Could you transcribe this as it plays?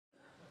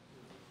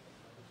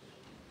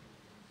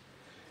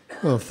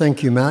Well,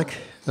 thank you, Mark.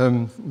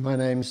 My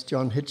name's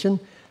John Hitchen.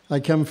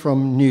 I come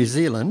from New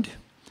Zealand.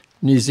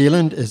 New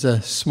Zealand is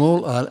a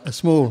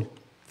small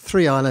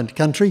three-island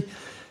country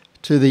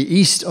to the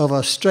east of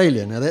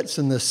Australia. Now, that's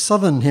in the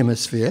southern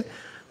hemisphere.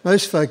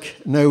 Most folk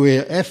know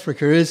where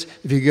Africa is.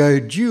 If you go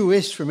due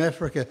west from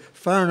Africa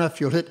far enough,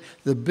 you'll hit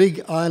the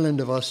big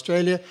island of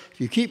Australia. If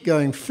you keep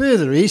going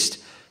further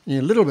east, and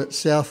a little bit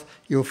south,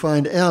 you'll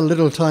find our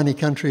little tiny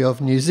country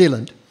of New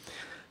Zealand.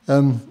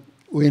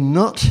 We're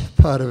not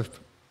part of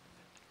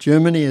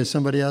Germany, as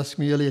somebody asked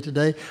me earlier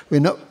today.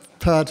 We're not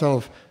part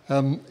of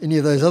any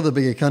of those other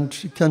bigger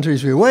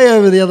countries. We're way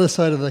over the other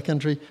side of the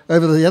country,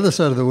 over the other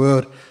side of the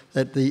world,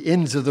 at the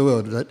ends of the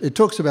world. It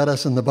talks about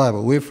us in the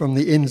Bible. We're from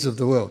the ends of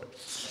the world.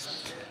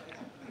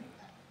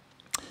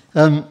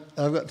 I've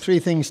got three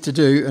things to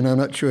do, and I'm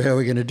not sure how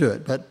we're going to do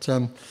it. But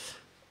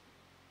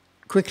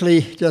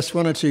quickly, just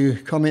one or two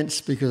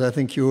comments, because I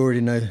think you already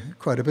know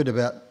quite a bit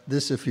about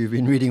this if you've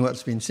been reading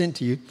what's been sent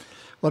to you.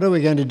 What are we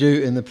going to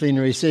do in the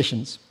plenary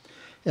sessions?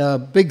 Our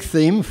big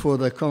theme for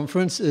the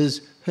conference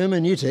is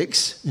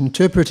hermeneutics,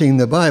 interpreting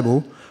the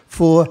Bible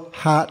for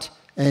heart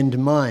and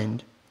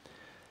mind.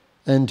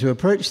 And to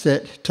approach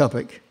that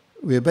topic,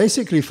 we're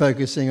basically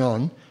focusing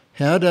on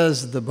how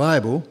does the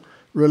Bible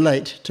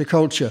relate to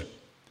culture.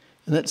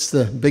 And that's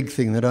the big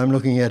thing that I'm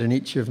looking at in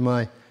each of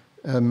my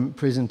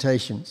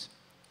presentations.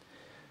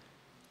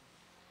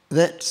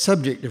 That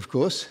subject, of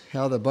course,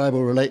 how the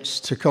Bible relates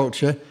to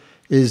culture,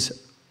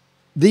 is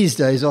these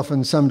days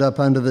often summed up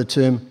under the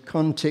term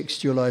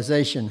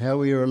contextualization, how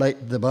we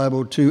relate the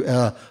Bible to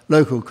our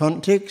local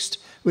context,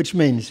 which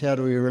means how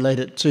do we relate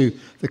it to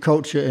the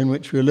culture in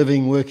which we're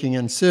living, working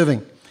and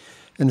serving.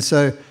 And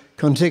so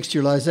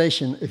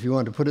contextualization, if you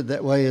want to put it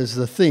that way, is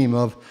the theme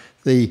of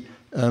the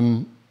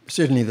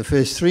certainly the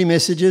first three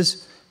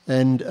messages,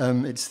 and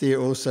it's there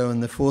also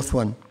in the fourth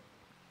one.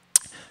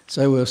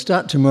 So we'll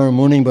start tomorrow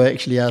morning by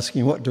actually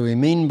asking what do we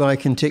mean by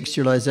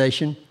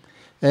contextualization.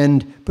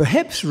 And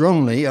perhaps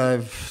wrongly,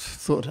 I've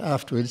thought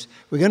afterwards,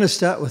 we're going to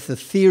start with the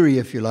theory,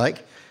 if you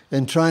like,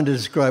 and trying to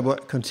describe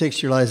what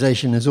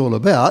contextualization is all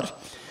about.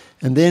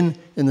 And then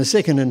in the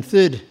second and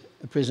third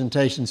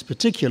presentations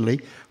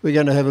particularly, we're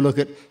going to have a look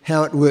at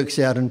how it works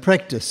out in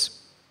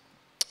practice.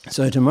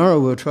 So tomorrow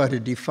we'll try to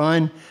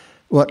define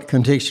what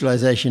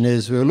contextualization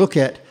is. We'll look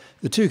at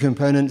the two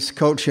components,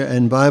 culture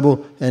and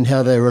Bible, and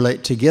how they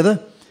relate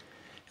together.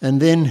 And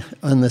then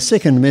on the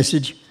second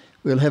message,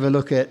 we'll have a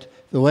look at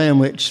the way in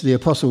which the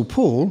Apostle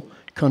Paul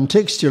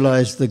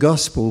contextualized the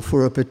gospel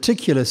for a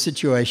particular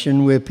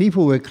situation where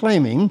people were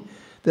claiming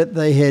that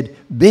they had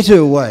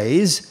better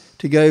ways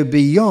to go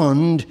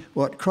beyond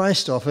what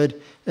Christ offered,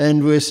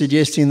 and were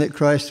suggesting that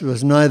Christ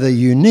was neither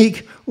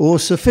unique or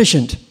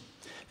sufficient.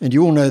 And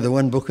you all know the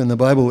one book in the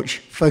Bible which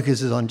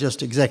focuses on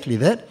just exactly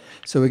that.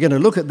 So we're going to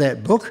look at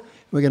that book.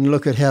 We're going to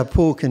look at how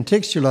Paul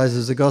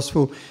contextualizes the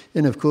gospel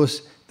in, of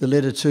course, the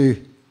letter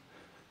to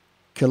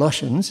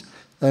Colossians,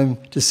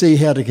 to see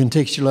how to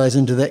contextualize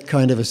into that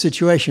kind of a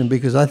situation,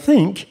 because I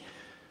think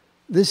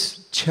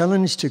this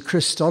challenge to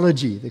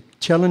Christology, the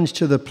challenge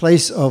to the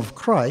place of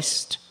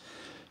Christ,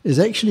 is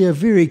actually a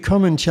very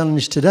common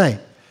challenge today.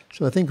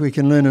 So I think we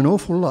can learn an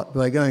awful lot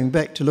by going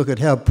back to look at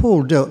how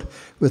Paul dealt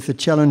with the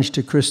challenge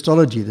to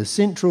Christology, the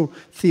central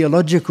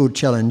theological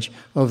challenge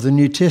of the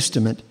New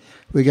Testament.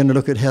 We're going to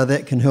look at how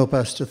that can help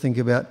us to think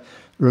about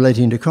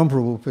relating to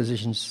comparable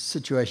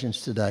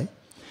situations today.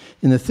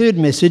 In the third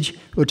message,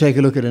 we'll take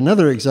a look at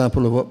another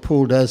example of what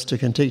Paul does to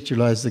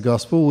contextualize the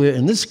gospel, where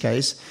in this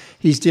case,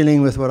 he's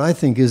dealing with what I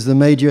think is the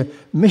major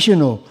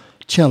missional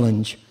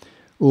challenge.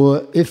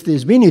 Or if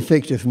there's been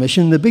effective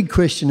mission, the big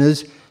question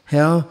is,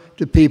 how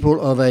do people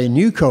of a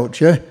new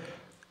culture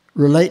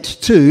relate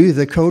to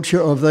the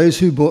culture of those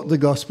who brought the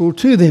gospel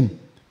to them?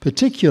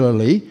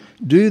 Particularly,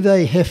 do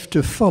they have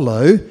to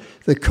follow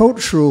the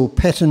cultural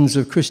patterns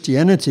of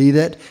Christianity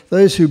that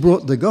those who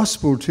brought the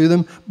gospel to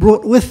them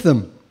brought with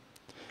them?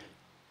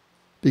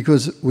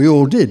 Because we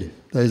all did.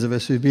 Those of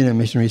us who've been in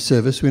missionary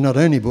service, we not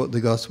only brought the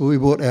gospel, we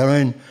brought our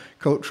own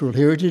cultural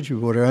heritage, we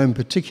brought our own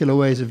particular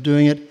ways of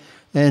doing it,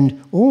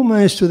 and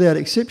almost without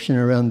exception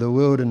around the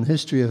world and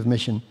history of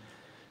mission,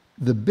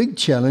 the big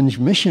challenge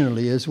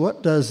missionally is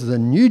what does the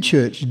new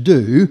church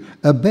do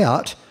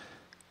about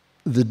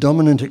the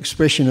dominant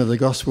expression of the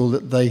gospel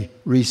that they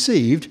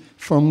received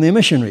from their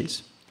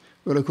missionaries?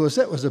 Well, of course,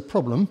 that was a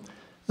problem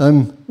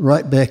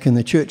right back in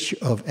the church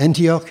of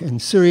Antioch in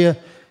Syria,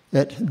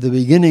 at the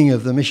beginning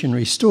of the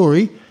missionary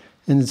story,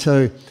 and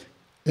so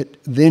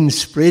it then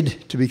spread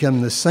to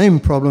become the same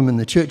problem in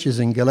the churches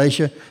in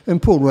Galatia,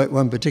 and Paul wrote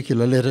one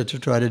particular letter to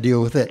try to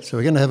deal with that. So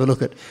we're going to have a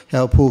look at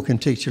how Paul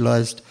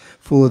contextualized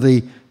for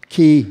the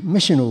key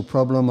missional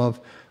problem of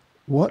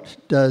what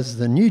does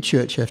the new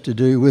church have to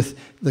do with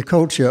the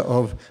culture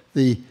of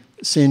the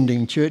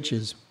sending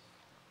churches.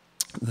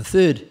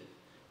 The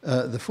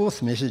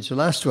fourth message, the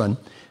last one,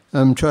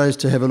 tries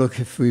to have a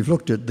look, if we've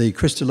looked at the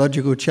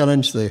Christological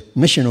challenge, the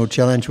missional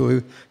challenge,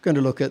 we're going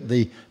to look at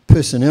the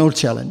personnel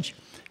challenge.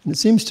 And it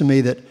seems to me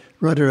that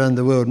right around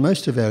the world,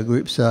 most of our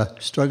groups are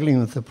struggling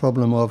with the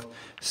problem of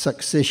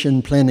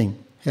succession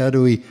planning. How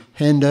do we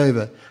hand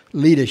over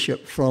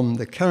leadership from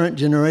the current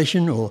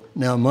generation, or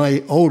now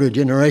my older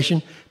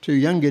generation, to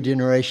younger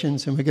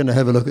generations? And we're going to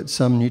have a look at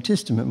some New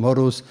Testament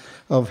models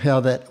of how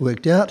that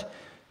worked out.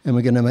 And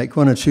we're going to make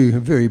one or two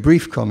very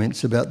brief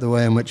comments about the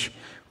way in which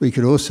we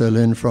could also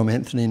learn from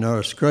Anthony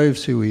Norris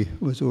Groves, who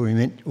was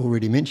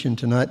already mentioned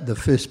tonight, the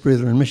first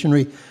Brethren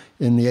missionary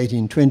in the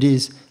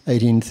 1820s,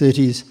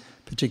 1830s,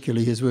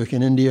 particularly his work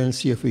in India, and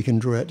see if we can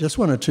draw out just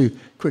one or two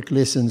quick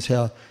lessons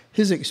how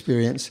his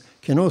experience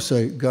can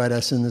also guide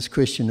us in this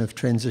question of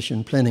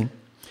transition planning.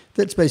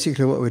 That's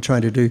basically what we're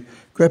trying to do,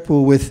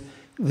 grapple with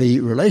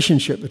the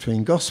relationship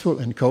between gospel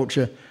and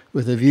culture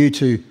with a view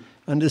to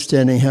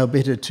understanding how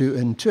better to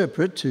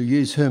interpret, to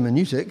use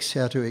hermeneutics,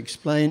 how to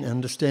explain,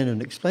 understand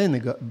and explain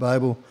the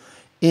Bible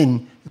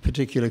in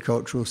particular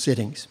cultural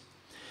settings.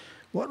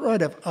 What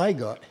right have I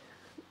got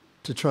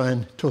to try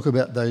and talk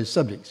about those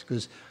subjects?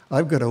 Because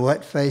I've got a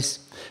white face,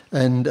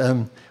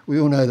 and we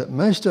all know that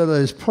most of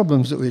those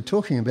problems that we're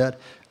talking about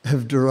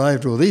have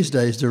derived, or these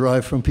days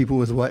derive, from people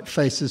with white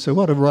faces. So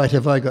what right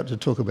have I got to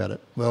talk about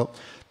it? Well,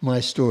 my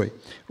story,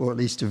 or at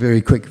least a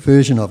very quick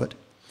version of it.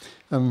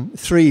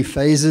 3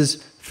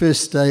 phases.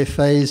 First day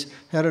phase,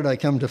 how did I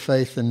come to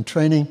faith and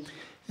training,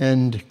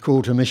 and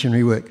call to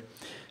missionary work.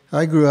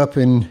 I grew up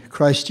in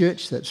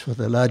Christchurch, that's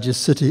the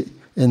largest city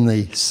in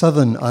the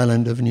southern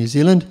island of New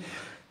Zealand,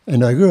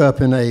 and I grew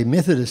up in a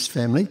Methodist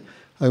family.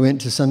 I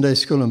went to Sunday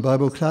school and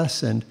Bible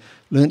class and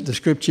learnt the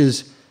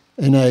scriptures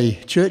in a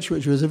church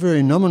which was a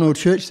very nominal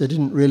church. They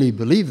didn't really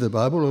believe the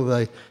Bible,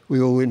 although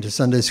we all went to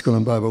Sunday school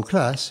and Bible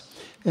class.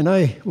 And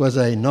I was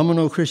a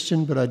nominal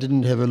Christian, but I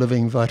didn't have a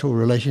living, vital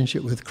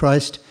relationship with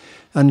Christ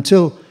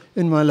until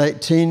in my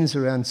late teens,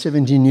 around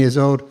 17 years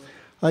old,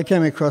 I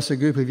came across a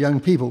group of young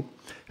people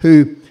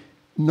who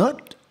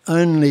not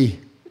only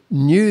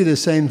knew the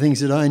same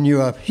things that I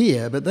knew up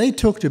here, but they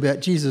talked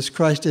about Jesus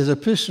Christ as a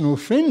personal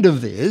friend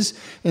of theirs,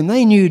 and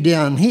they knew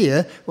down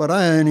here what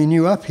I only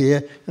knew up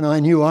here, and I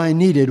knew I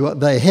needed what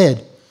they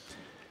had.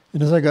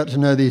 And as I got to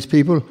know these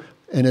people,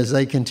 and as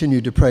they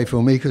continued to pray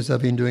for me, because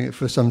I've been doing it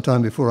for some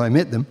time before I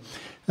met them,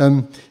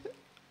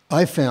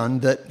 I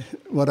found that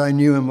what I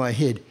knew in my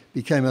head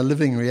became a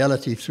living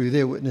reality through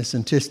their witness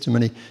and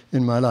testimony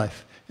in my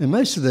life. And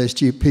most of those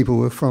people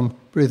were from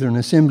Brethren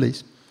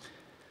assemblies.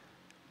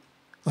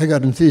 I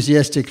got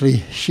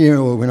enthusiastically sharing,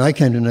 or when I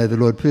came to know the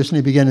Lord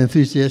personally, began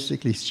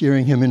enthusiastically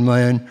sharing him in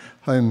my own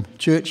home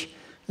church,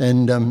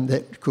 and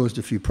that caused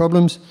a few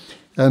problems.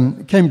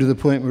 It came to the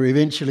point where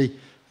eventually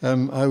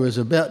I was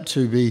about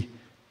to be,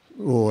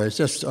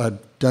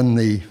 I'd done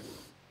the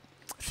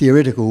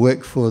theoretical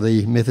work for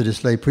the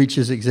Methodist lay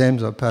preachers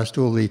exams. I passed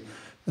all the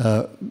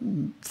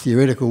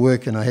theoretical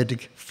work, and I had to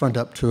front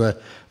up to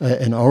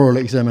an oral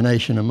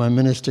examination, and my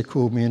minister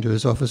called me into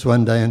his office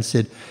one day and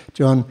said,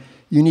 "John,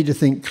 you need to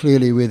think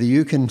clearly whether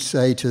you can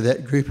say to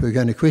that group who are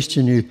going to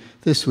question you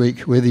this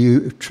week whether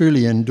you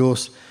truly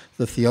endorse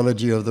the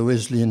theology of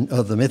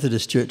the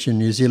Methodist Church in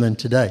New Zealand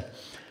today."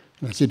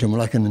 And I said to him,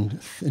 "Well, I can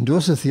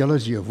endorse the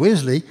theology of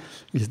Wesley,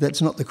 because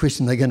that's not the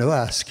question they're going to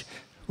ask.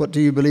 What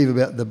do you believe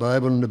about the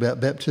Bible and about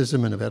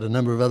baptism and about a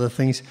number of other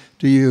things?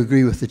 Do you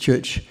agree with the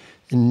church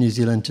in New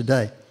Zealand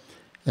today?"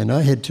 And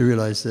I had to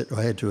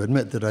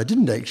admit that I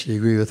didn't actually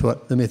agree with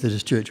what the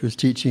Methodist Church was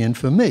teaching. And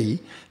for me,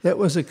 that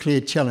was a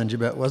clear challenge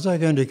about, was I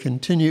going to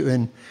continue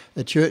in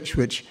a church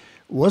which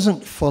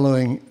wasn't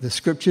following the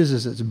scriptures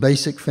as its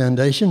basic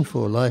foundation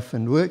for life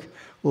and work,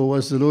 or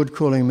was the Lord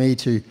calling me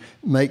to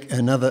make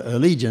another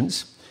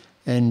allegiance?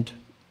 And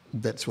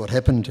that's what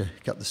happened. To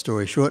cut the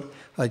story short,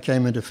 I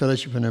came into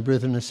fellowship in a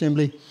Brethren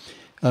assembly.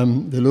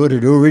 The Lord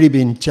had already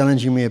been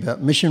challenging me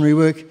about missionary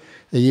work.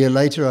 A year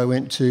later, I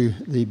went to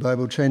the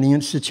Bible Training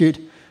Institute,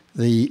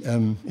 the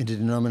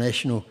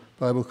interdenominational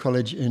Bible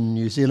college in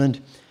New Zealand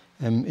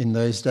in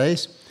those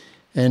days,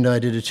 and I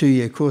did a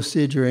 2-year course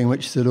there, during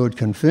which the Lord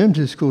confirmed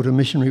his call to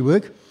missionary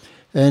work,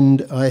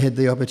 and I had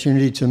the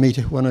opportunity to meet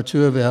one or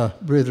two of our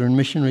brethren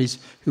missionaries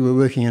who were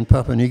working in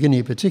Papua New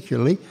Guinea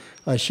particularly.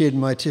 I shared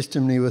my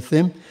testimony with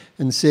them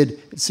and said,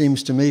 it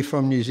seems to me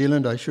from New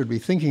Zealand I should be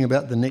thinking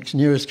about the next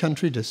nearest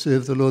country to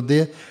serve the Lord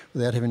there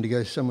without having to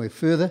go somewhere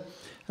further.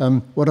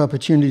 What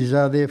opportunities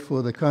are there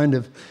for the kind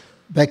of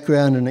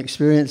background and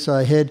experience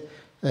I had?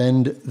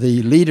 And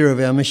the leader of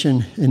our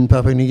mission in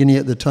Papua New Guinea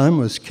at the time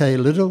was Kay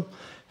Little,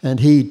 and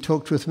he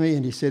talked with me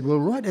and he said, "Well,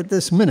 right at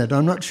this minute,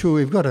 I'm not sure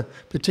we've got a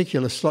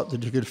particular slot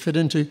that you could fit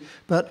into,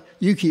 but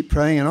you keep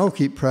praying and I'll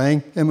keep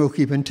praying and we'll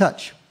keep in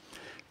touch."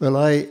 Well,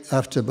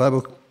 after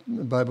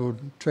Bible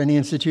Training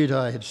Institute,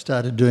 I had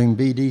started doing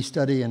BD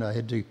study, and I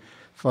had to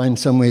find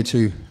somewhere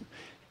to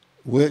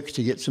work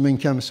to get some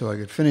income so I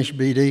could finish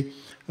BD.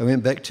 I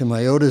went back to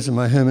my elders in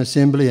my home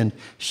assembly and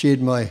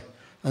shared my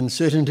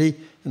uncertainty,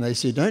 and they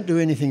said, "Don't do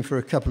anything for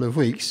a couple of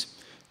weeks,"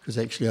 because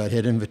actually I'd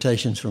had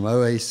invitations from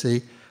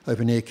OAC,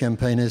 Open Air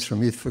Campaigners,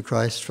 from Youth for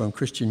Christ, from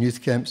Christian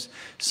youth camps.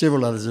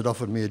 Several others had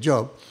offered me a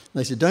job.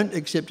 And they said, "Don't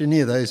accept any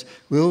of those.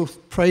 We'll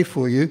pray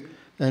for you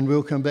and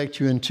we'll come back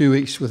to you in 2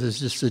 weeks with a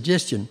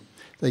suggestion."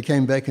 they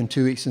came back in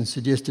 2 weeks and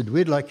suggested,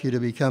 we'd like you to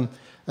become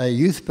a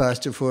youth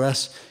pastor for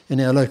us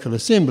in our local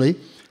assembly.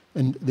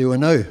 And there were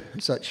no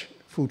such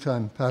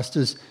full-time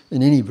pastors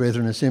in any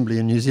Brethren assembly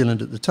in New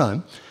Zealand at the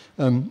time.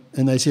 And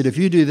they said, if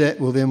you do that,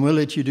 well, then we'll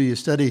let you do your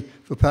study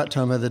for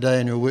part-time of the day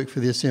and you'll work for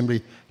the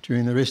assembly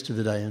during the rest of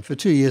the day. And for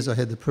 2 years, I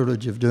had the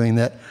privilege of doing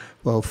that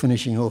while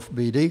finishing off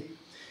BD.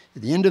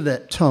 At the end of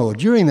that time, or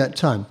during that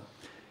time,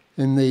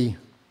 in the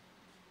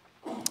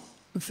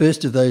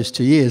first of those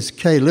 2 years,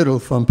 Kay Little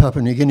from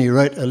Papua New Guinea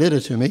wrote a letter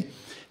to me,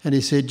 and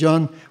he said,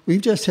 John,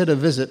 we've just had a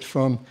visit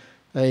from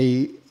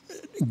a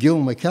Gil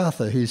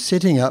MacArthur, who's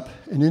setting up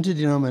an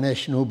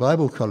interdenominational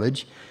Bible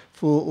college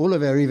for all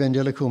of our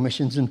evangelical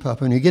missions in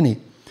Papua New Guinea.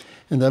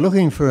 And they're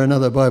looking for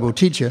another Bible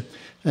teacher.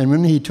 And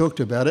when he talked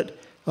about it,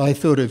 I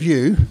thought of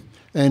you,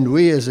 and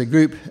we as a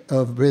group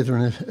of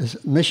brethren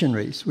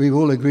missionaries, we've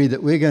all agreed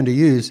that we're going to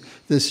use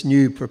this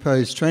new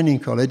proposed training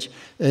college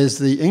as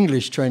the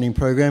English training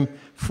program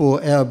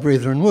for our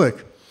brethren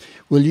work.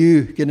 Will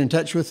you get in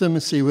touch with them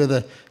and see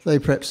whether they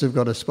perhaps have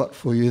got a spot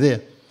for you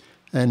there?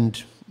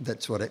 And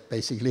that's what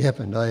basically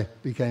happened. I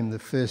became the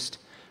first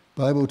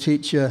Bible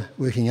teacher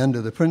working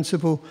under the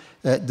principal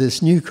at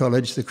this new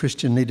college, the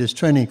Christian Leaders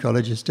Training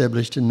College,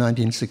 established in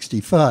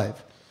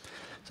 1965.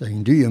 So you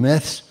can do your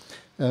maths.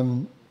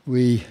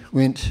 We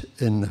went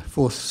in the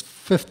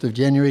 5th of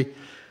January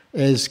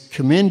as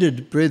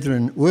commended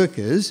brethren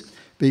workers,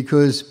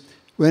 because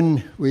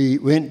when we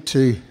went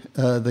to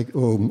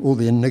all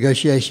the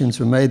negotiations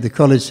were made, the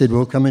college said,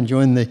 well, come and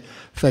join the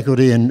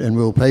faculty and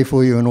we'll pay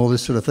for you and all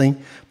this sort of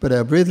thing. But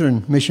our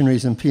brethren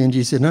missionaries in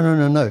PNG said,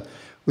 no.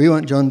 We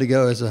want John to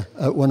go as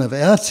one of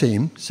our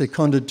team,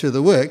 seconded to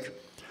the work.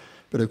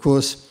 But of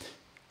course,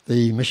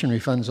 the Missionary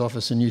Funds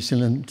Office in New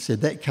Zealand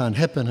said that can't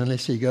happen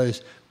unless he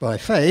goes by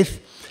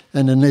faith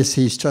and unless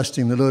he's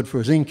trusting the Lord for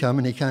his income,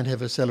 and he can't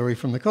have a salary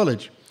from the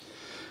college.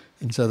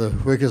 And so the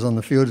workers on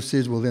the field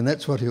said, well, then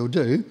that's what he'll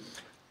do.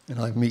 And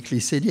I meekly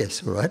said,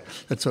 yes, all right,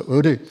 that's what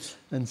we'll do.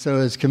 And so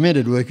as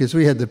commended workers,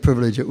 we had the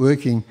privilege of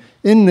working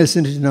in this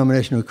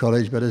interdenominational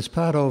college, but as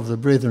part of the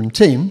Brethren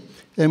team,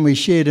 and we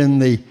shared in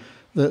the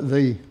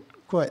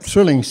quite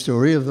thrilling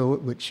story,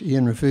 which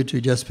Ian referred to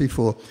just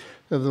before,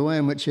 of the way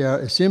in which our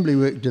assembly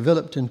work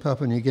developed in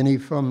Papua New Guinea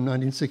from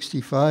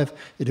 1965.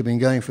 It had been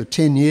going for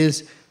 10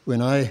 years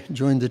when I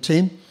joined the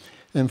team,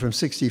 and from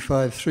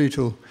 65 through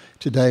till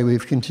today,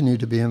 we've continued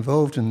to be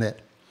involved in that.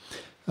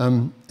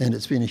 And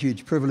it's been a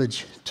huge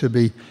privilege to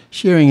be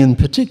sharing in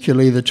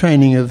particularly the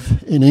training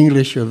in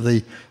English of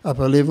the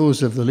upper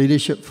levels of the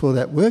leadership for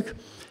that work.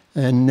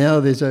 And now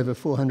there's over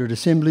 400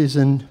 assemblies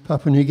in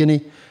Papua New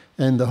Guinea,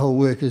 and the whole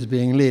work is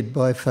being led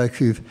by folk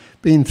who've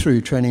been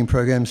through training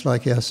programs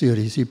like our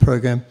COTC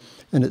program,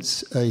 and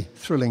it's a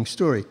thrilling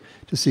story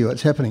to see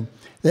what's happening.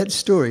 That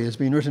story has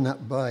been written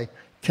up by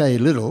Kay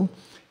Little,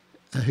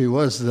 who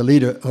was the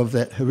leader of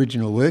that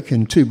original work,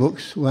 in 2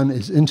 books. One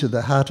is Into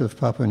the Heart of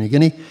Papua New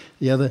Guinea,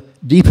 the other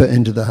Deeper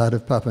into the Heart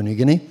of Papua New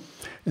Guinea.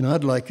 And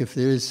I'd like, if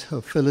there is,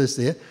 or Phil is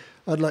there,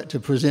 I'd like to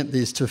present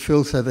these to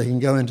Phil so they can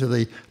go into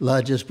the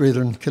largest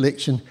Brethren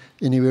collection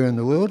anywhere in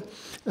the world.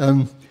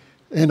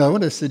 And I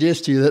want to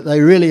suggest to you that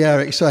they really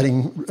are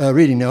exciting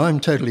reading. Now, I'm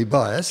totally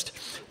biased,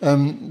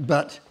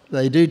 but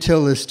they do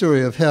tell the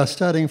story of how,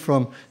 starting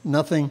from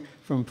nothing,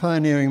 from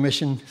pioneering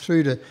mission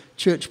through to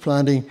church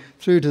planting,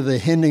 through to the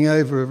handing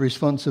over of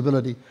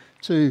responsibility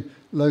to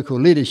local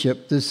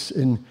leadership, this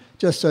in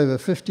just over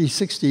 50,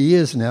 60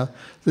 years now,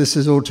 this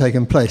has all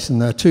taken place.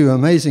 And they're 2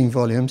 amazing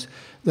volumes.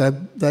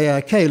 They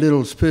are Kay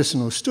Little's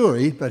personal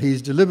story, but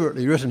he's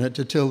deliberately written it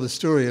to tell the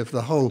story of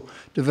the whole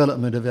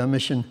development of our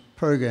mission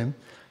program.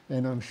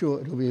 And I'm sure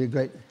it'll be a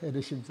great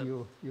addition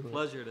to your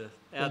pleasure to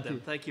add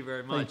them. Thank you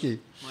very much. Thank you.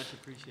 Much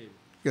appreciated.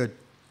 Good.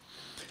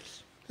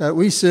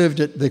 We served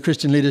at the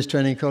Christian Leaders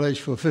Training College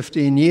for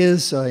 15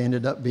 years. I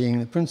ended up being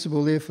the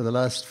principal there for the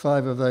last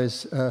 5 of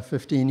those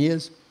 15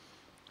 years.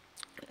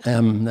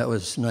 That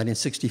was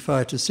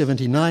 1965 to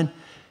 79. At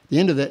the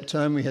end of that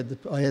time, I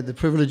had the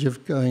privilege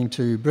of going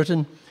to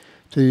Britain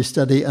to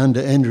study under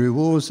Andrew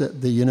Wars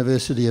at the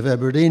University of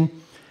Aberdeen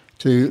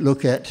to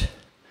look at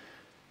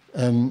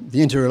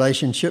the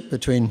interrelationship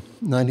between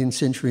 19th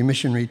century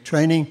missionary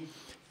training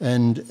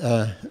and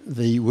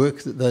the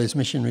work that those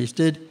missionaries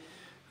did.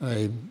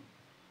 I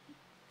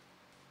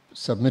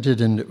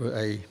submitted, and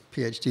a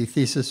PhD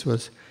thesis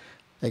was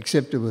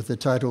accepted with the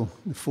title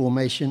The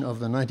Formation of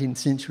the 19th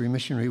Century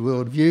Missionary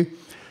Worldview,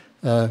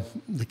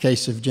 the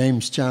case of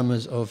James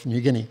Chalmers of New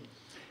Guinea.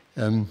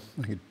 I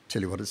could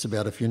tell you what it's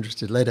about if you're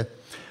interested later.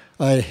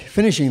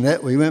 Finishing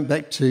that, we went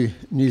back to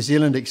New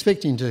Zealand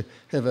expecting to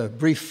have a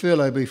brief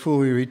furlough before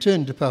we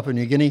returned to Papua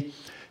New Guinea,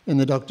 and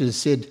the doctors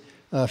said,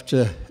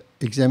 after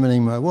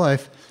examining my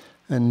wife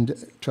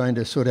and trying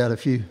to sort out a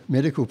few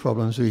medical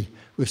problems we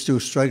were still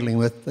struggling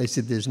with, they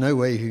said, there's no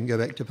way you can go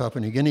back to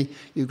Papua New Guinea,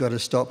 you've got to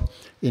stop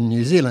in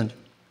New Zealand.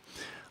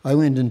 I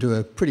went into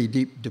a pretty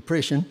deep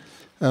depression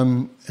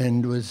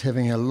and was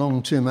having a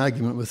long-term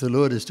argument with the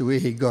Lord as to where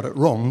he got it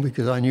wrong,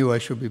 because I knew I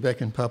should be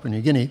back in Papua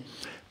New Guinea,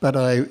 but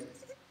I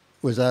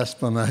was asked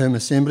by my home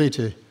assembly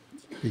to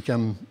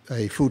become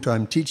a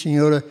full-time teaching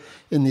elder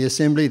in the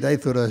assembly. They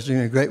thought I was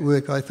doing a great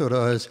work. I thought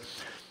I was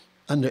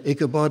under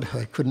Ichabod.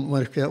 I couldn't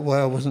work out why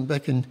I wasn't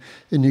back in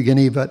New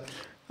Guinea, but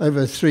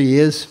over 3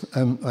 years,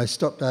 I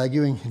stopped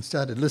arguing and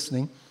started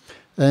listening.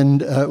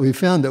 And we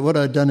found that what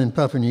I'd done in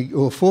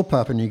for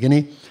Papua New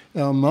Guinea,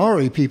 our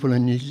Maori people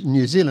in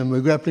New Zealand were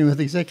grappling with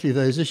exactly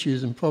those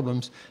issues and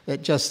problems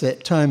at just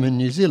that time in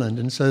New Zealand.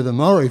 And so the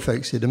Maori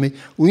folks said to me,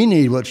 we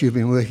need what you've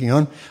been working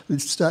on.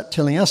 Let's start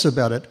telling us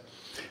about it.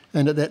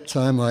 And at that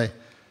time, I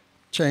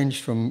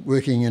changed from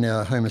working in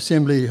our home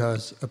assembly. I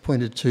was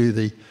appointed to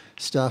the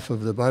staff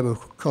of the Bible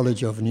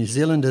College of New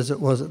Zealand, as it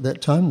was at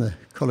that time, the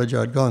college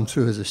I'd gone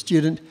through as a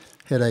student,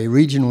 had a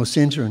regional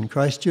centre in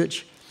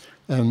Christchurch.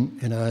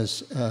 And I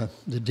was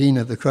the Dean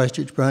of the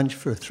Christchurch branch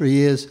for 3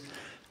 years,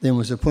 then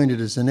was appointed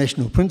as the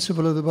National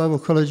Principal of the Bible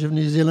College of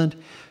New Zealand,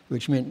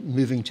 which meant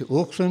moving to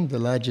Auckland, the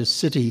largest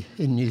city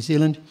in New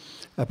Zealand,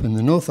 up in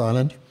the North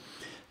Island.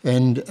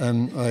 And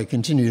I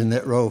continued in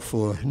that role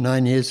for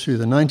 9 years through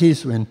the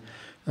 90s when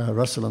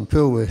Russell and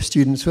Pearl were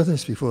students with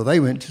us before they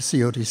went to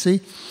CLTC.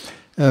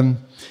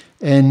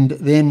 And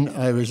then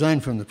I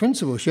resigned from the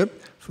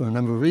principalship for a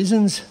number of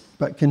reasons,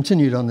 but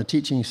continued on the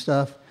teaching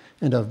staff.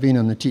 And I've been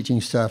on the teaching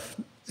staff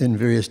in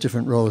various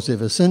different roles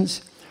ever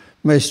since,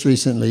 most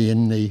recently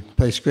in the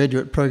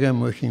postgraduate program,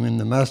 working in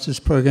the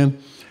master's program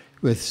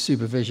with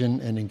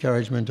supervision and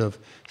encouragement of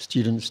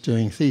students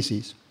doing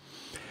theses.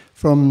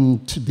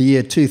 From the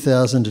year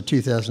 2000 to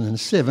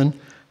 2007,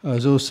 I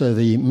was also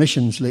the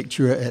missions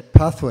lecturer at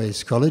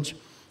Pathways College,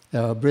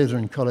 our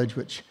brethren college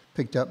which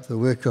picked up the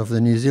work of the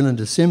New Zealand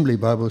Assembly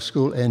Bible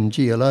School and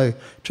GLO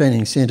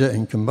Training Centre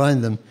and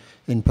combined them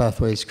in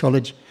Pathways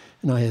College.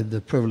 And I had the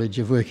privilege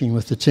of working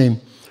with the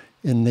team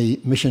in the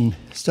mission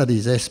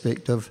studies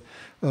aspect of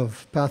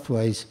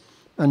Pathways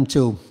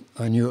until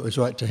I knew it was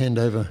right to hand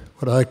over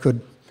what I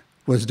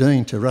was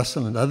doing to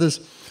Russell and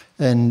others,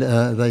 and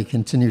they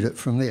continued it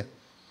from there.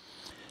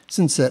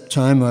 Since that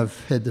time,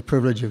 I've had the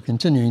privilege of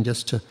continuing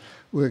just to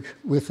work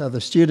with other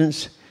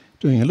students,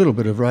 doing a little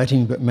bit of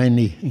writing, but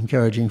mainly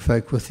encouraging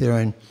folk with their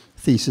own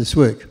thesis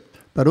work,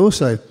 but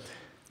also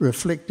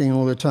reflecting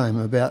all the time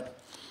about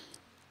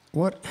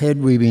what had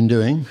we been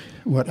doing,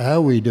 what are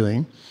we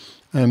doing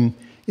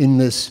in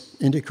this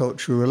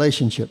intercultural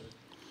relationship.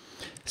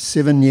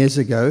 7 years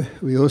ago,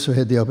 we also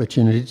had the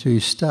opportunity to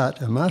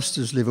start a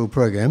master's level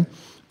program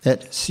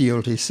at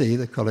CLTC,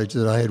 the college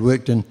that I had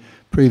worked in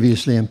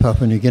previously in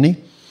Papua New Guinea.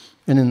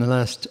 And in the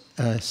last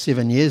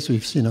 7 years,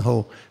 we've seen a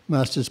whole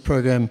master's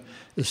program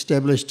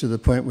established to the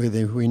point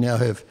where we now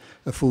have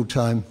a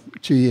full-time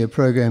 2-year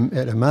program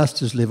at a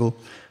master's level,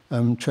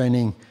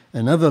 training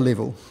another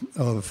level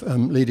of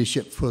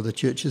leadership for the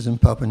churches in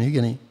Papua New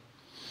Guinea.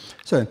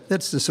 So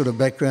that's the sort of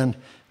background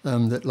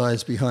that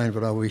lies behind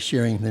what I'll be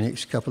sharing the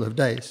next couple of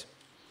days.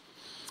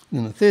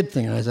 And the third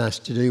thing I was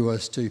asked to do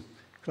was to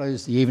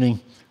close the evening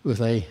with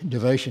a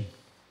devotion.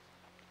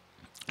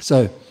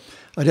 So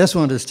I just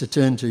want us to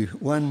turn to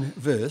one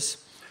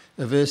verse,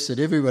 a verse that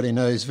everybody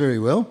knows very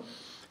well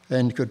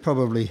and could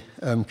probably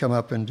come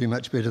up and do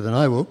much better than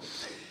I will.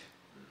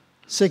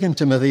 2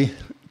 Timothy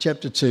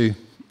chapter 2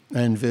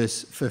 and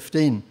verse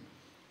 15.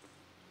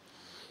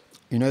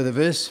 You know the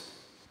verse?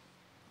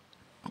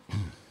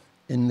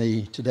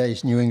 In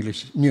today's New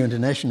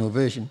International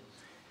Version.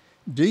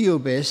 Do your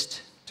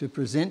best to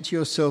present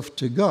yourself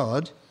to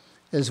God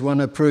as one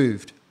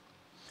approved,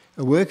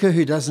 a worker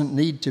who doesn't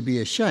need to be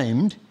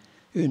ashamed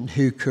and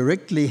who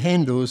correctly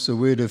handles the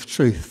word of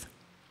truth.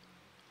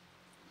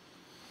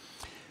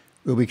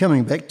 We'll be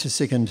coming back to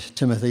 2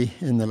 Timothy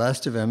in the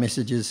last of our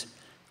messages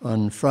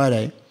on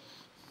Friday,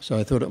 so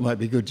I thought it might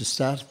be good to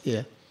start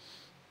there.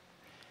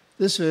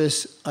 This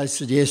verse, I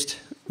suggest,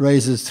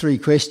 raises 3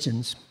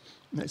 questions.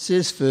 It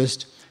says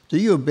first, do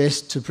your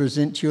best to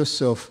present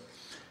yourself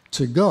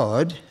to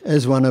God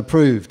as one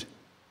approved.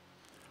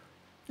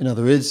 In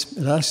other words,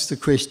 it asks the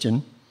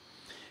question,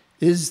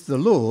 is the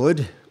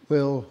Lord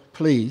well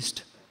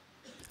pleased?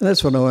 And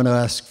that's what I want to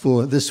ask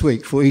for this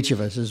week, for each of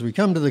us as we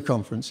come to the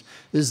conference.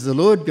 Is the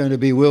Lord going to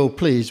be well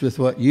pleased with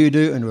what you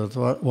do and with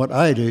what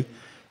I do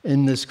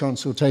in this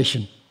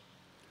consultation?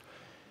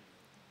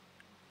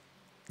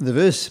 The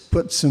verse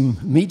puts some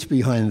meat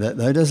behind that,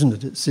 though, doesn't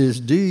it? It says,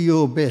 do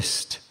your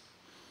best.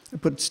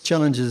 It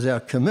challenges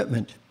our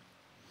commitment.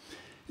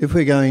 If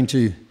we're going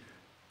to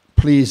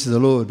please the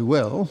Lord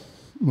well,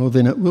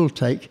 then it will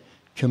take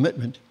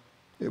commitment.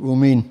 It will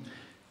mean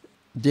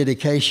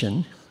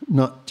dedication,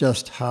 not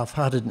just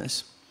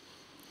half-heartedness.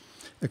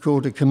 A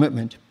call to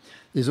commitment.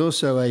 There's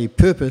also a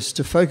purpose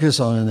to focus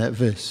on in that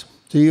verse.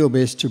 Do your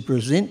best to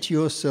present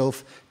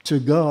yourself to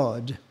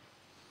God.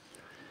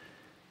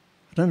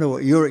 I don't know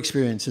what your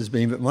experience has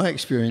been, but my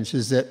experience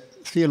is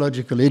that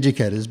theological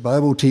educators,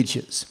 Bible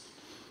teachers,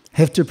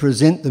 have to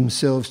present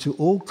themselves to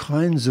all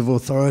kinds of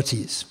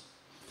authorities.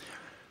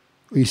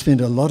 We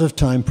spend a lot of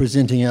time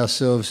presenting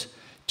ourselves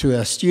to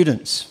our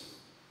students,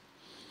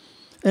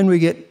 and we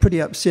get pretty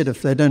upset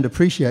if they don't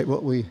appreciate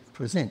what we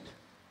present.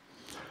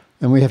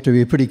 And we have to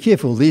be pretty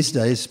careful these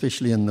days,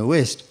 especially in the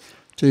West,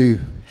 to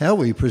how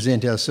we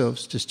present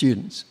ourselves to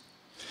students.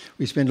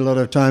 We spend a lot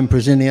of time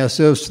presenting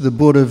ourselves to the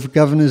Board of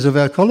Governors of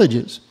our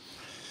colleges.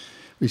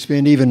 We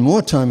spend even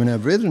more time in our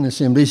brethren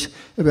assemblies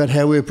about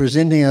how we're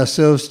presenting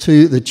ourselves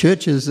to the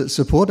churches that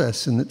support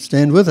us and that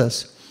stand with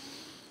us.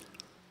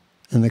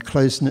 And the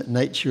close-knit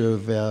nature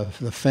of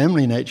the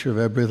family nature of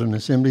our brethren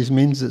assemblies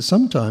means that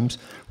sometimes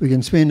we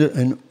can spend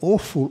an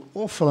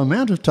awful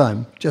amount of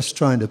time just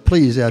trying to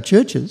please our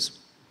churches.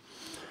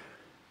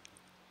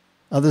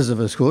 Others of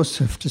us, of course,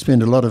 have to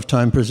spend a lot of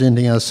time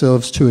presenting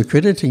ourselves to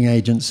accrediting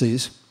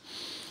agencies.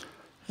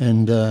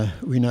 And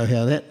we know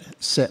how that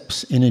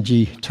saps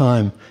energy,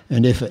 time,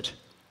 and effort.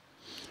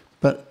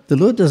 But the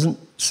Lord doesn't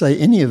say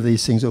any of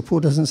these things, or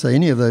Paul doesn't say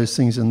any of those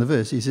things in the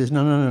verse. He says,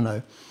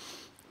 no.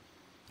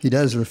 He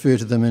does refer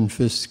to them in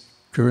 1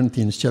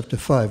 Corinthians chapter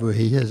 5, where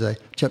he has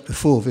chapter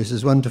 4,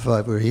 verses 1 to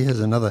 5, where he has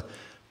another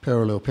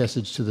parallel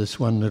passage to this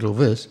one little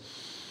verse.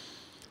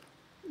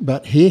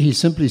 But here he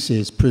simply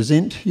says,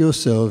 present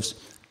yourselves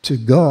to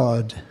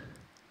God.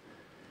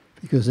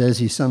 Because as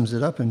he sums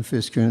it up in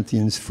 1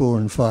 Corinthians 4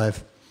 and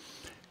 5,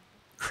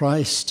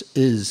 Christ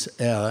is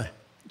our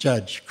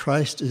judge.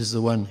 Christ is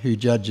the one who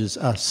judges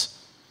us.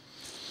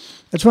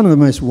 That's one of the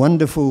most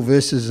wonderful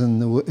verses in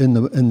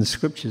the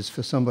scriptures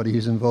for somebody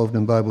who's involved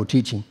in Bible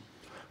teaching.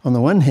 On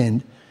the one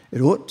hand, it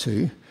ought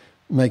to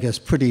make us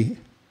pretty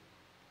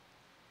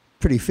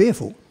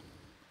fearful.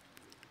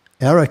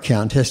 Our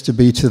account has to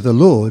be to the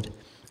Lord.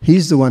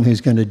 He's the one who's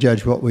going to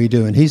judge what we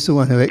do, and he's the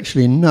one who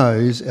actually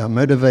knows our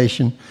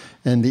motivation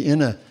and the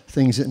inner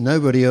things that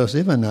nobody else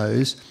ever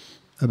knows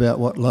about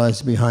what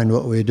lies behind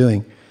what we're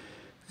doing.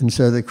 And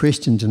so the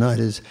question tonight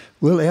is,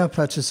 will our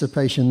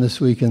participation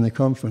this week in the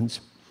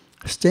conference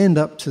stand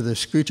up to the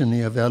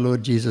scrutiny of our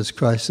Lord Jesus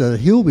Christ so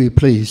that he'll be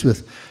pleased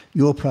with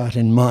your part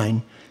and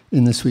mine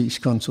in this week's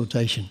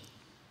consultation?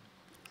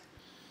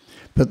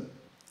 But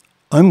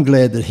I'm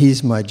glad that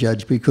he's my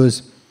judge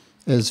because,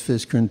 as 1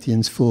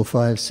 Corinthians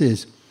 4:5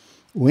 says,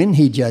 when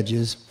he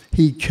judges,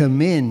 he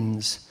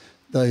commends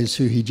those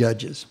who he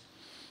judges.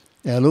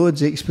 Our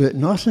Lord's expert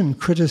not in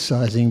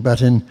criticising,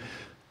 but in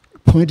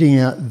pointing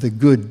out the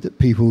good that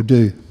people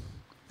do.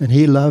 And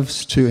he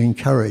loves to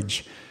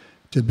encourage,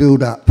 to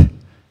build up,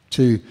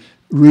 to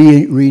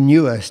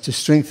renew us, to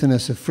strengthen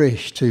us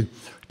afresh, to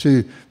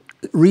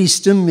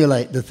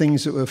re-stimulate the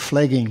things that we're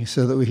flagging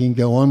so that we can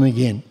go on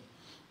again.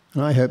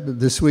 And I hope that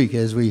this week,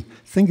 as we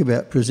think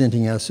about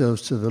presenting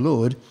ourselves to the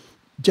Lord,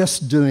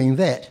 just doing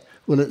that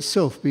will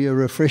itself be a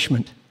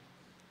refreshment.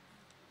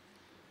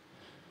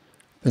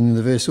 And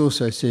the verse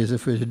also says,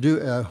 if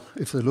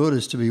the Lord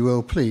is to be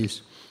well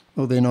pleased,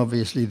 well then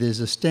obviously there's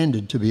a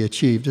standard to be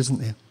achieved, isn't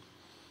there?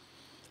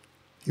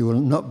 He will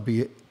not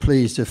be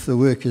pleased if the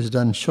work is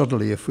done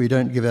shoddily, if we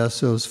don't give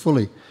ourselves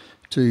fully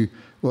to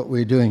what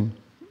we're doing.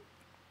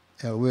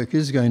 Our work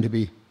is going to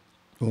be,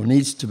 or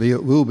needs to be,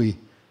 it will be,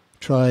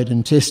 tried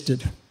and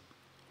tested.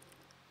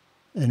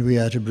 And we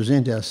are to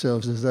present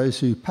ourselves as those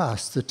who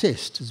pass the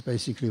test, is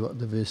basically what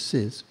the verse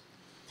says.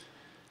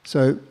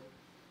 So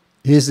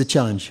here's the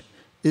challenge.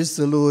 Is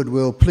the Lord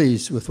well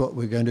pleased with what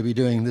we're going to be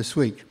doing this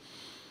week?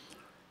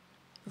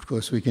 Of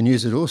course, we can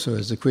use it also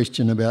as a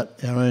question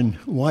about our own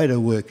wider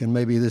work, and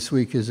maybe this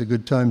week is a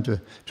good time to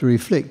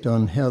reflect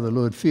on how the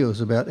Lord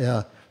feels about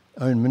our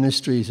own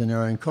ministries and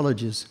our own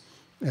colleges,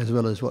 as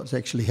well as what's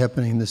actually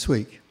happening this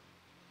week.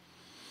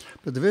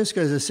 But the verse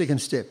goes a second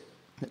step.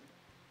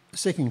 The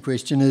second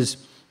question is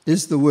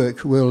the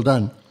work well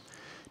done?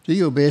 Do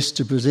your best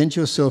to present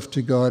yourself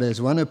to God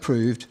as one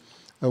approved,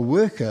 a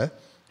worker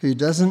who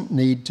doesn't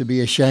need to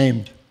be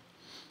ashamed.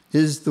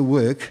 Is the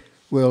work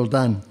well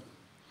done?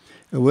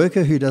 A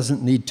worker who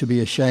doesn't need to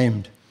be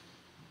ashamed.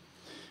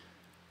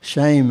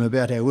 Shame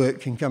about our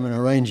work can come in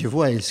a range of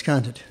ways,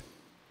 can't it?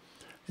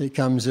 It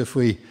comes if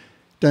we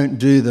don't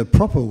do the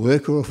proper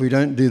work or if we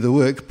don't do the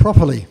work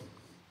properly.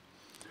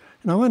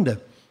 And I wonder,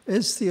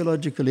 as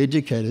theological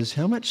educators,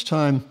 how much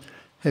time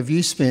have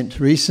you spent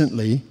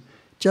recently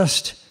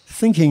just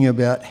thinking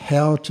about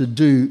how to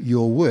do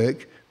your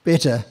work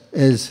better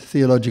as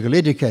theological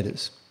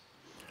educators?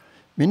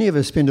 Many of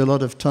us spend a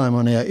lot of time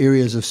on our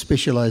areas of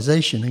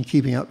specialisation and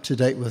keeping up to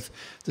date with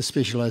the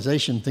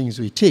specialisation things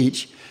we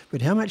teach,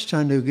 but how much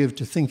time do we give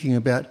to thinking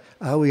about,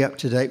 are we up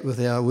to date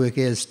with our work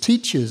as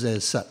teachers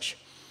as such?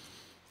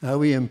 Are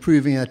we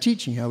improving our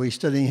teaching? Are we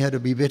studying how to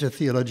be better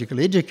theological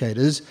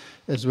educators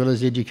as well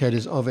as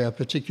educators of our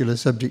particular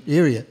subject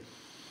area?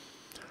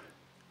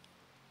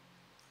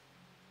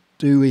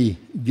 Do we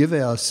give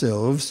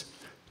ourselves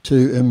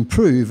to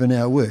improve in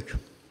our work?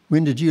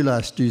 When did you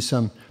last do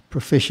some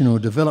professional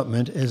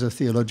development as a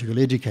theological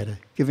educator,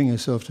 giving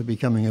yourself to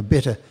becoming a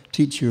better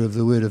teacher of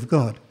the Word of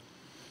God?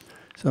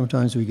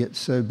 Sometimes we get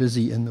so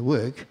busy in the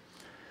work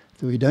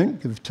that we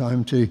don't give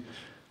time to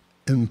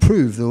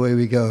improve the way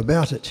we go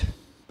about it.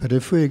 But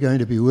if we're going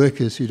to be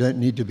workers who don't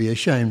need to be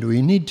ashamed,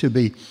 we need to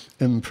be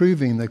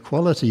improving the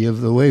quality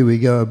of the way we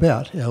go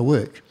about our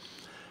work.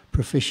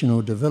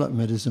 Professional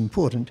development is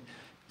important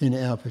in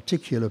our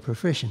particular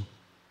profession,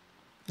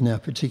 in our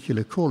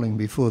particular calling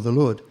before the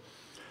Lord.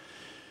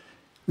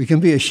 We can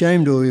be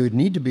ashamed, or we would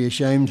need to be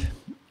ashamed,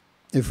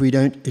 if we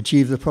don't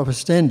achieve the proper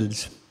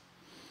standards.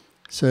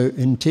 So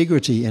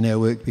integrity in our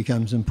work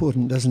becomes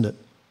important, doesn't it?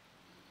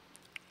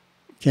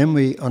 Can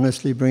we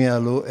honestly bring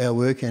our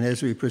work, and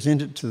as we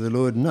present it to the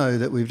Lord, know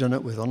that we've done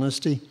it with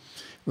honesty,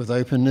 with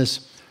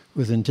openness,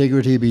 with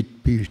integrity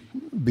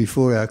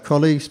before our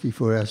colleagues,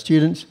 before our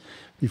students,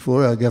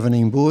 before our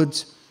governing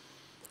boards?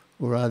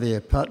 Or are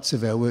there parts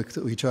of our work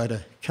that we try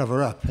to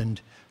cover up and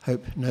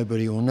hope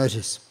nobody will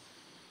notice?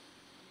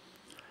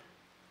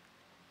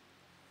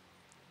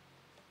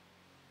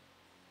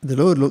 The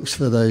Lord looks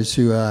for those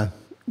who are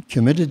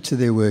committed to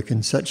their work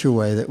in such a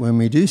way that when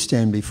we do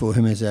stand before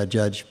him as our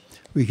judge,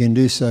 we can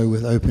do so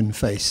with open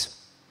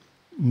face,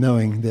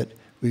 knowing that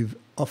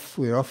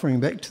we're offering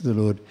back to the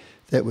Lord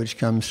that which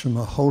comes from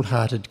a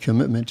wholehearted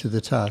commitment to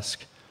the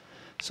task.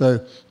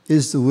 So,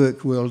 is the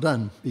work well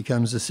done?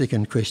 Becomes the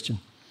second question.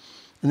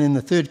 And then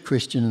the third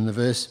question in the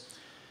verse,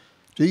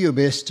 do your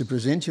best to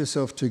present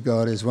yourself to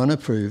God as one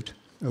approved,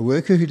 a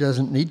worker who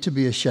doesn't need to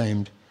be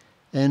ashamed,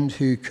 and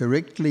who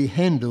correctly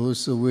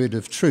handles the word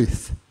of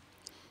truth.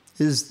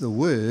 Is the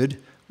word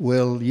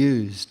well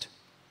used?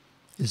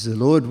 Is the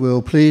Lord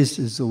well pleased?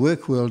 Is the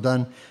work well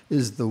done?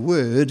 Is the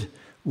word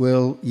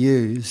well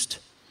used?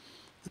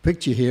 The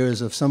picture here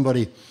is of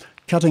somebody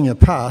cutting a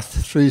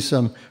path through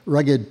some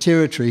rugged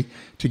territory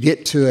to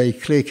get to a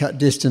clear-cut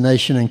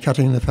destination, and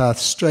cutting the path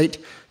straight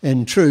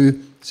and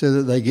true so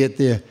that they get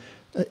there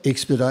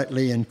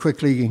expeditiously and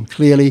quickly and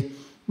clearly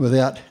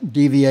without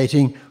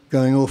deviating,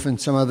 going off in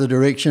some other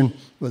direction,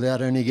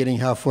 without only getting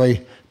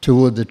halfway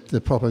toward the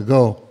proper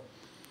goal.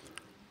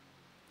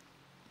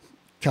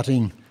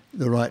 Cutting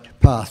the right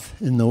path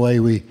in the way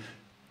we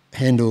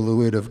handle the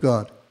Word of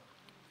God.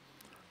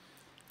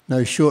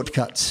 No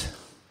shortcuts,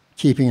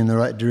 keeping in the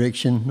right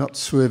direction, not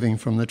swerving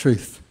from the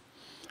truth.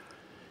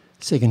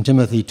 2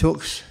 Timothy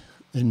talks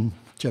in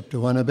chapter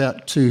 1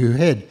 about two who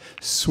had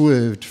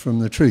swerved from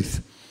the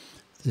truth.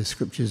 The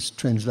scripture's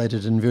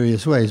translated in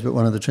various ways, but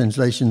one of the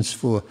translations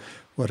for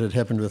what had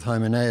happened with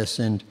Hymenaeus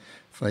and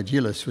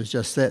Phygellus was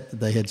just that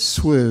they had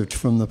swerved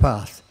from the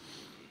path.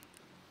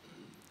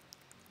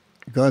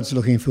 God's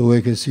looking for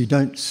workers who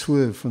don't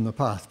swerve from the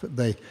path, but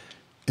they,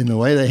 in the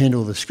way they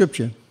handle the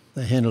scripture,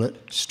 they handle it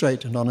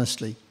straight and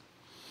honestly.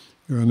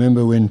 You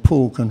remember when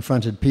Paul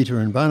confronted Peter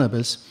and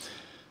Barnabas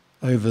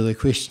over the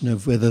question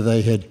of whether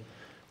they had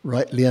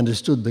rightly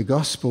understood the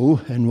gospel,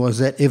 and was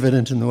that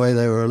evident in the way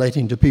they were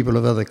relating to people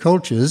of other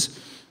cultures,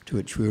 to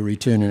which we'll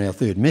return in our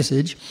third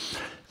message.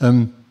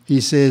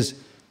 He says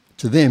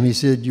to them, he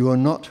said, you are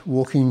not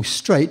walking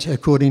straight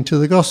according to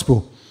the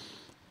gospel.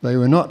 They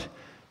were not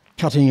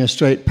cutting a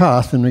straight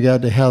path in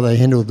regard to how they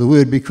handled the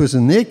word, because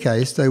in their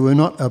case they were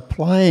not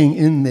applying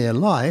in their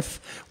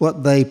life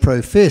what they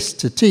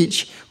professed to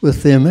teach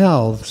with their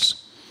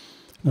mouths.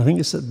 And I think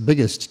it's the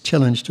biggest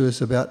challenge to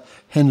us about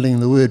handling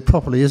the word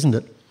properly, isn't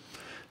it?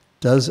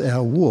 Does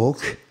our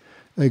walk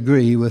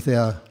agree with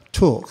our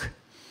talk?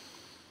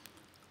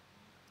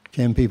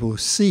 Can people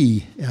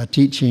see our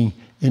teaching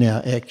in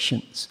our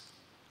actions?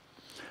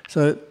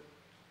 So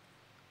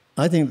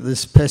I think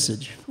this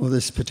passage, or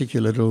this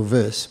particular little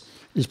verse,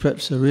 is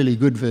perhaps a really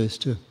good verse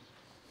to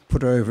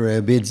put over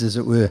our beds, as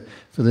it were,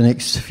 for the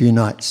next few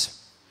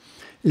nights.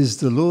 Is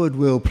the Lord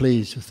well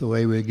pleased with the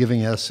way we're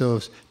giving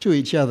ourselves to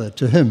each other,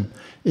 to him,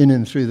 in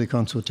and through the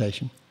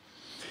consultation?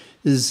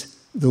 Is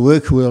the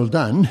work well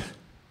done?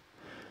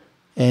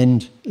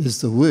 And is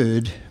the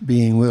word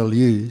being well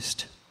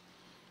used?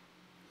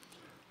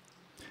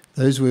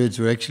 Those words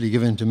were actually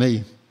given to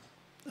me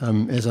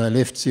as I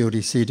left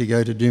CLDC to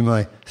go to do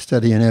my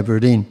study in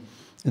Aberdeen,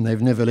 and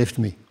they've never left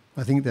me.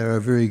 I think they're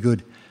a very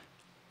good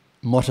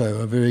motto,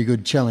 a very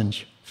good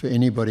challenge for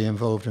anybody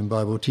involved in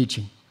Bible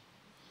teaching.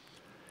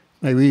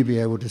 May we be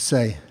able to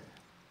say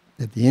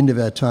at the end of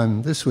our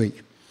time this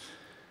week,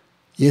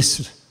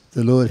 yes,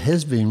 the Lord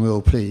has been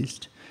well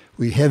pleased.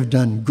 We have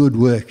done good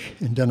work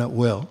and done it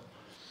well.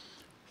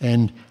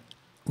 And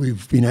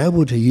we've been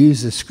able to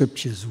use the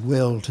scriptures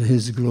well to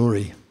his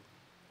glory.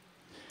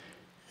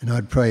 And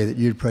I'd pray that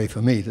you'd pray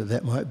for me that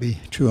that might be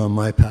true on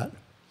my part.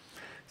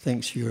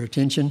 Thanks for your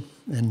attention,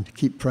 and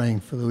keep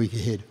praying for the week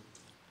ahead.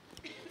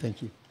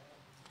 Thank you.